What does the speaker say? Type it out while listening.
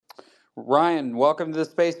Ryan, welcome to the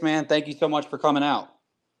space, man. Thank you so much for coming out.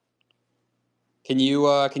 Can you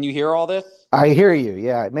hear all this? I hear you.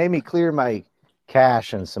 Yeah, it made me clear my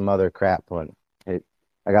cache and some other crap when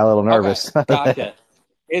I got a little Okay, nervous. gotcha.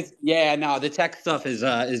 It's yeah, no, the tech stuff is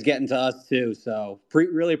getting to us too. So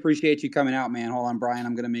really appreciate you coming out, man. Hold on, Brian.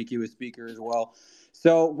 I'm gonna make you a speaker as well.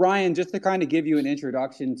 So Ryan, just to kind of give you an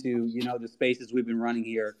introduction to the spaces we've been running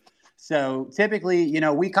here. So typically,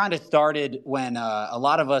 we kind of started when a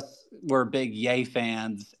lot of us were big Ye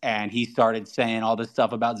fans, and he started saying all this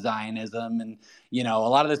stuff about Zionism and a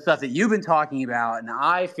lot of the stuff that you've been talking about. And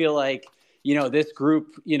I feel like this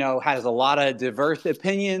group has a lot of diverse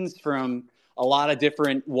opinions from a lot of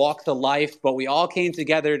different walks of life, but we all came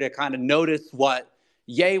together to kind of notice what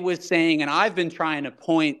Ye was saying. And I've been trying to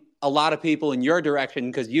point a lot of people in your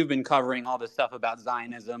direction because you've been covering all this stuff about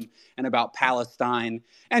Zionism and about Palestine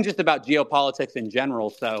and just about geopolitics in general.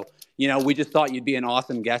 So, we just thought you'd be an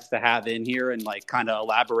awesome guest to have in here and like kind of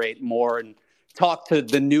elaborate more and talk to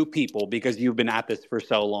the new people because you've been at this for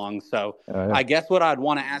so long. So, Uh, I guess what I'd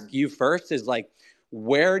want to ask you first is like,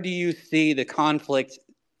 where do you see the conflict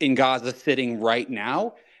in Gaza sitting right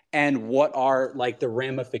now? And what are like the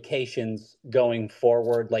ramifications going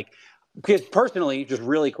forward? Like, because personally, just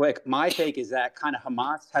really quick, my take is that kind of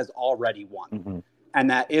Hamas has already won mhm. and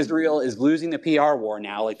that Israel is losing the PR war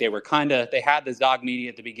now. Like they had the Zog media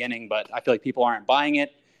at the beginning, but I feel like people aren't buying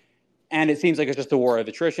it. And it seems like it's just a war of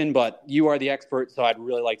attrition, but you are the expert. So I'd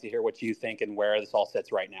really like to hear what you think and where this all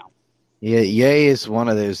sits right now. Yeah, Ye is one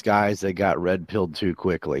of those guys that got red pilled too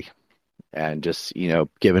quickly, and just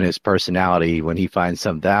given his personality, when he finds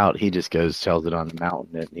something out, he just goes tells it on the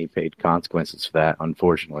mountain, and he paid consequences for that,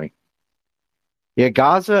 unfortunately. Yeah,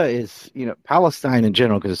 Gaza is Palestine in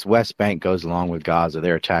general, because West Bank goes along with Gaza.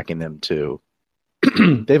 They're attacking them too.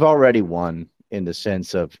 They've already won in the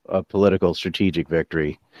sense of a political strategic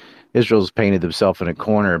victory. Israel's painted themselves in a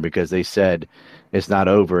corner because they said it's not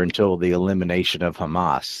over until the elimination of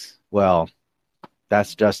Hamas. Well,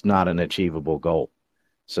 that's just not an achievable goal.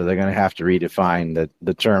 So they're going to have to redefine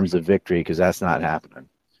the terms of victory because that's not happening.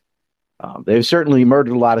 They've certainly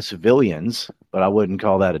murdered a lot of civilians, but I wouldn't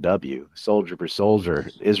call that a W. Soldier for soldier,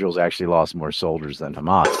 Israel's actually lost more soldiers than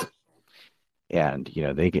Hamas. And,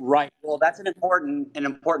 they get, Right. Well, that's an important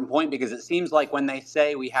point because it seems like when they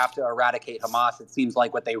say we have to eradicate Hamas, it seems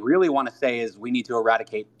like what they really want to say is we need to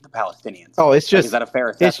eradicate the Palestinians. oh, Like, is that a fair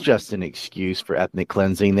it's assessment? just an excuse for ethnic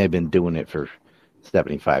cleansing. They've been doing it for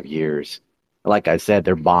 75 years. Like I said,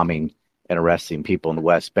 they're bombing and arresting people in the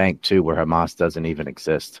West Bank too, where Hamas doesn't even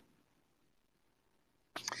exist.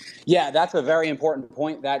 Yeah, that's a very important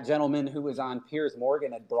point. That gentleman who was on Piers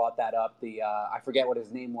Morgan had brought that up. I forget what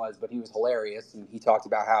his name was, but he was hilarious, and he talked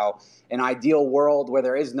about how an ideal world where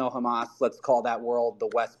there is no Hamas, let's call that world the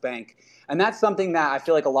West Bank, and that's something that I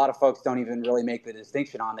feel like a lot of folks don't even really make the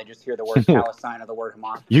distinction on. They just hear the word Palestine or the word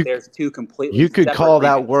Hamas. you There's two completely you could separate call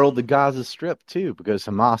that regions. world the Gaza Strip too, because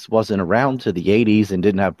Hamas wasn't around to the 80s and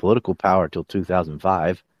didn't have political power till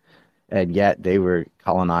 2005, and yet they were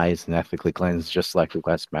colonized and ethnically cleansed just like the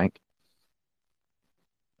West Bank.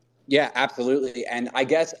 Yeah, absolutely. And I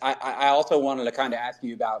guess I also wanted to kind of ask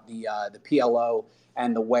you about the PLO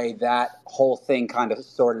and the way that whole thing kind of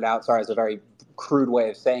sorted out. Sorry, it's a very crude way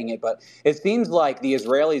of saying it, but it seems like the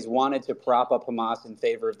Israelis wanted to prop up Hamas in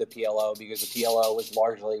favor of the PLO because the PLO was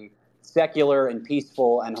largely secular and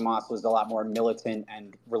peaceful, and Hamas was a lot more militant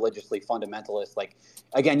and religiously fundamentalist. Like,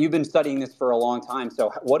 again, you've been studying this for a long time.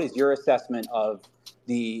 So, what is your assessment of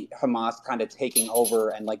the Hamas kind of taking over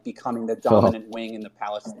and like becoming the Well, dominant wing in the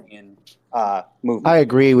Palestinian I movement?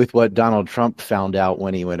 agree with what Donald Trump found out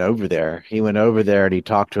when he went over there. He went over there and he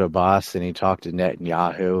talked to Abbas and he talked to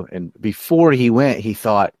Netanyahu. And before he went, he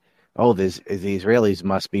thought, oh, the Israelis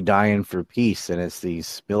must be dying for peace. And it's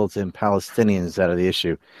these militant Palestinians that are the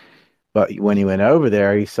issue. But when he went over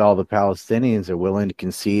there, he saw the Palestinians are willing to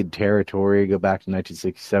concede territory, go back to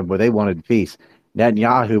 1967, where they wanted peace.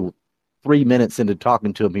 Netanyahu, 3 minutes into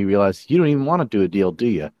talking to him, he realized, you don't even want to do a deal, do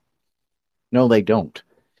you? No, they don't.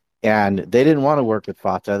 And they didn't want to work with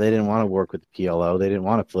Fatah. They didn't want to work with the PLO. They didn't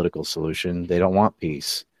want a political solution. They don't want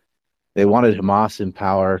peace. They wanted Hamas in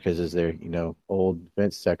power because, as their, old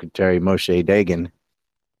defense secretary Moshe Dagan,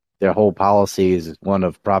 their whole policy is one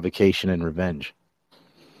of provocation and revenge.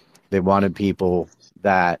 They wanted people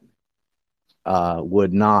that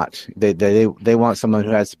would not. They want someone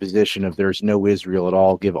who has the position of there's no Israel at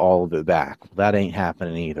all, give all of it back. Well, that ain't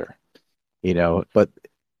happening either. But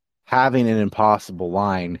having an impossible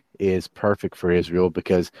line is perfect for Israel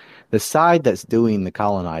because the side that's doing the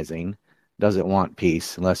colonizing doesn't want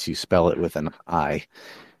peace unless you spell it with an I.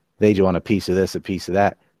 They want a piece of this, a piece of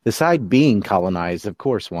that. The side being colonized, of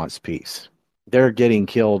course, wants peace. They're getting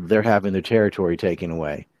killed, they're having their territory taken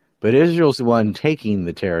away. But Israel's the one taking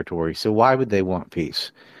the territory, so why would they want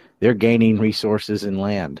peace? They're gaining resources and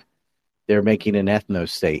land. They're making an ethno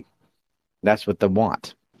state. That's what they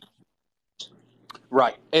want.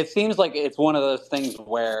 Right. It seems like it's one of those things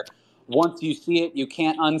where once you see it, you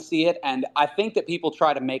can't unsee it. And I think that people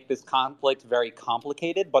try to make this conflict very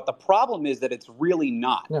complicated, but the problem is that it's really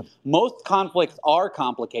not. Yeah. Most conflicts are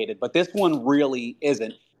complicated, but this one really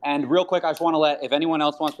isn't. And real quick, I just want to if anyone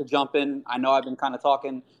else wants to jump in, I know I've been kind of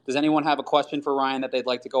talking. Does anyone have a question for Ryan that they'd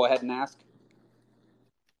like to go ahead and ask?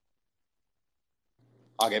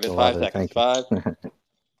 I'll give it 5 seconds. Thank you. 5.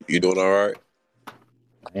 You doing all right?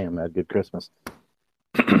 I am. Had a good Christmas.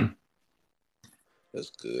 That's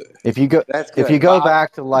good. If you go, That's good. if you go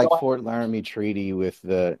back to like Fort Laramie Treaty with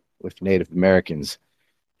Native Americans,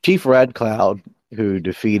 Chief Red Cloud, who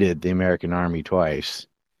defeated the American Army twice,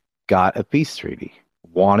 got a peace treaty,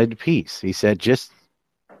 wanted peace. He said, just,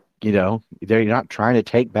 they're not trying to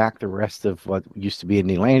take back the rest of what used to be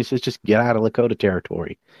Indian land. He says, just get out of Lakota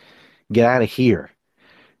territory, get out of here.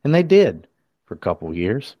 And they did for a couple of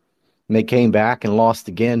years. And they came back and lost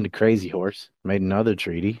again to Crazy Horse, made another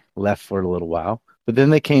treaty, left for a little while. But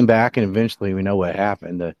then they came back, and eventually we know what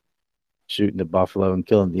happened, the shooting the buffalo and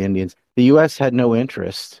killing the Indians. The U.S. had no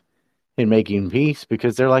interest in making peace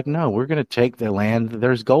because they're like, no, we're going to take the land.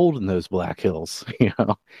 There's gold in those Black Hills.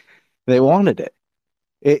 They wanted it.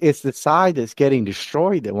 It's the side that's getting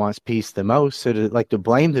destroyed that wants peace the most. So to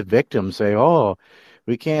blame the victims, say, oh,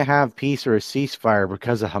 we can't have peace or a ceasefire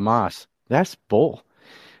because of Hamas. That's bull.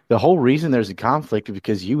 The whole reason there's a conflict is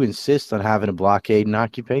because you insist on having a blockade and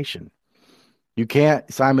occupation. You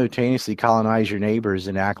can't simultaneously colonize your neighbors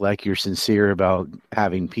and act like you're sincere about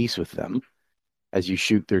having peace with them as you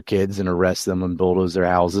shoot their kids and arrest them and bulldoze their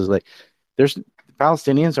houses.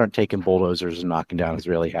 Palestinians aren't taking bulldozers and knocking down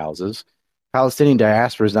Israeli houses. Palestinian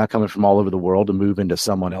diaspora is not coming from all over the world to move into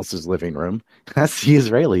someone else's living room. That's the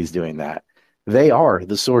Israelis doing that. They are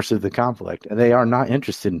the source of the conflict, and they are not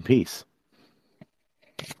interested in peace.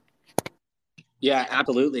 Yeah,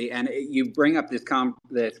 absolutely. And you bring up this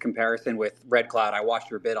comparison with Red Cloud. I watched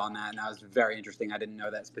your bit on that, and that was very interesting. I didn't know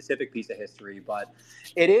that specific piece of history, but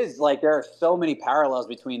it is like there are so many parallels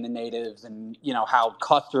between the natives and how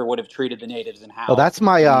Custer would have treated the natives and how. Oh, that's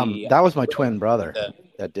my that was my twin brother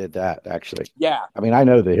that did that actually. Yeah, I mean I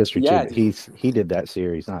know the history too. But he did that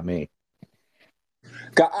series, not me.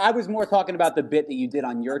 I was more talking about the bit that you did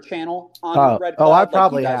on your channel on Red Cloud. Oh, I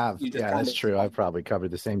probably have. Yeah, that's true. I've probably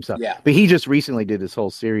covered the same stuff. Yeah. But he just recently did this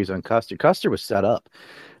whole series on Custer. Custer was set up.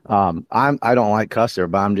 I don't like Custer,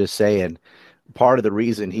 but I'm just saying part of the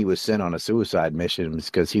reason he was sent on a suicide mission was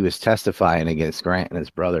because he was testifying against Grant and his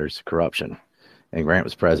brother's corruption, and Grant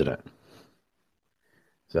was president.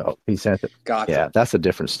 So he sent it. Gotcha. Yeah, that's a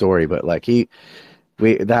different story. But I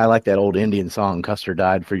like that old Indian song, "Custer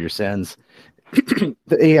died for your sins."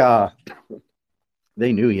 They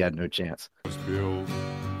knew he had no chance.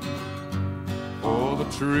 All the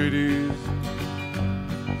treaties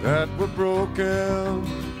that were broken,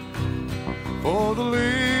 for the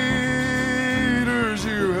leaders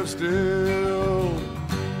you have still.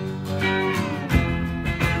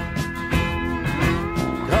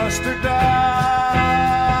 Custer died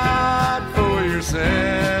for your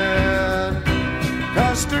sin.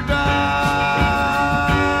 Custer died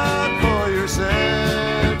for your sin.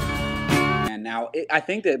 And now I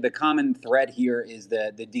think that the common thread here is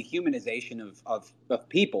the dehumanization of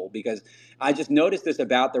people, because I just noticed this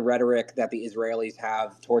about the rhetoric that the Israelis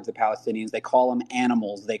have towards the Palestinians. They call them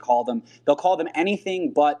animals. They'll call them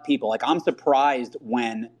anything but people. Like, I'm surprised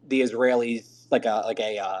when the Israelis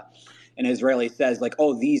an Israeli says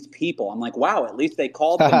oh, these people. I'm like, wow, at least they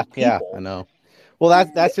called them people. Yeah, I know. Well,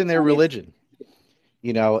 that's in their religion,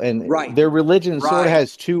 and right. Their religion sort of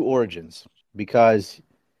has two origins because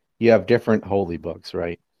you have different holy books,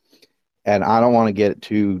 right? And I don't want to get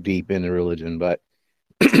too deep into religion, but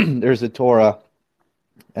there's the Torah,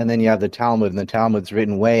 and then you have the Talmud, and the Talmud's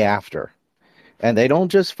written way after. And they don't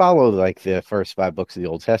just follow the first 5 books of the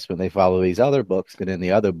Old Testament. They follow these other books, and in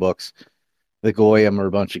the other books, the Goyim are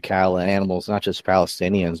a bunch of cattle and animals, not just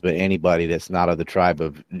Palestinians, but anybody that's not of the tribe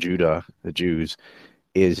of Judah, the Jews,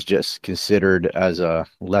 is just considered as a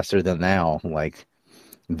lesser than thou. Like,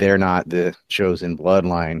 they're not the chosen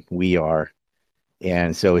bloodline, we are.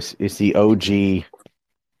 And so it's the OG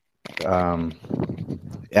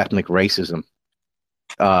ethnic racism,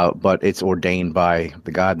 but it's ordained by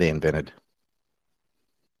the God they invented.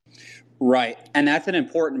 Right. And that's an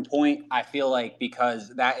important point, I feel like, because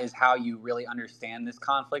that is how you really understand this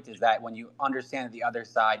conflict, is that when you understand that the other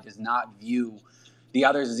side does not view the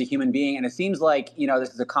others as a human being. And it seems like,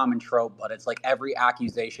 this is a common trope, but it's like every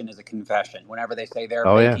accusation is a confession. Whenever they say they're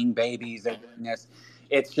Oh yeah. making babies, they're doing this,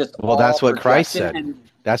 it's just Well, all that's what Christ projection. said. And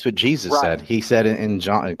That's what Jesus right. said. He said in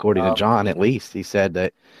John, according to Okay. John, at least, he said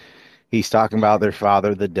that he's talking about their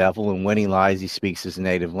father, the devil, and when he lies, he speaks his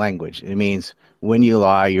native language. It means when you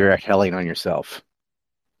lie, you're telling on yourself.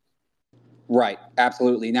 Right,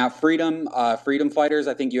 absolutely. Now, freedom fighters,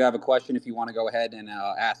 I think you have a question. If you want to go ahead and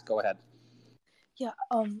ask, go ahead. Yeah,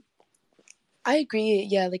 I agree.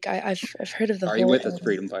 Yeah, like I've heard of the Are whole. you with us,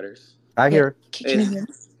 freedom fighters? I Yeah, hear. can you hear me?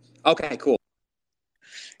 Okay, cool.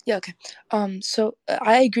 Yeah, okay. So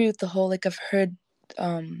I agree with the whole. Like I've heard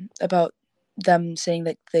about them saying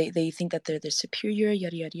that they think that they're the superior,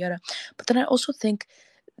 yada yada yada. But then I also think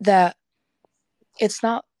that it's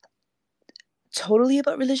not totally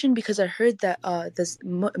about religion, because I heard that this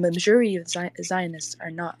majority of Zionists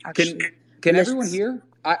are not actually Can everyone religious. hear?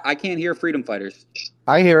 I can't hear freedom fighters.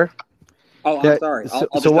 I hear. Oh, I'm That, sorry. so,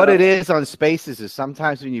 I'll so just what shut it up. is on Spaces is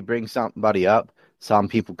sometimes when you bring somebody up, some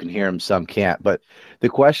people can hear them, some can't. But the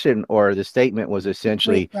question or the statement was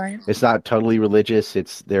essentially, Wait, Ryan. it's not totally religious.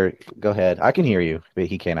 It's there. Go ahead. I can hear you, but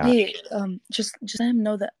he cannot. Yeah, just let him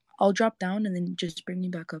know that I'll drop down and then just bring me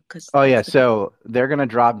back up, because Oh yeah. So they're gonna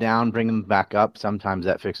drop down, bring them back up. Sometimes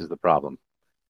that fixes the problem.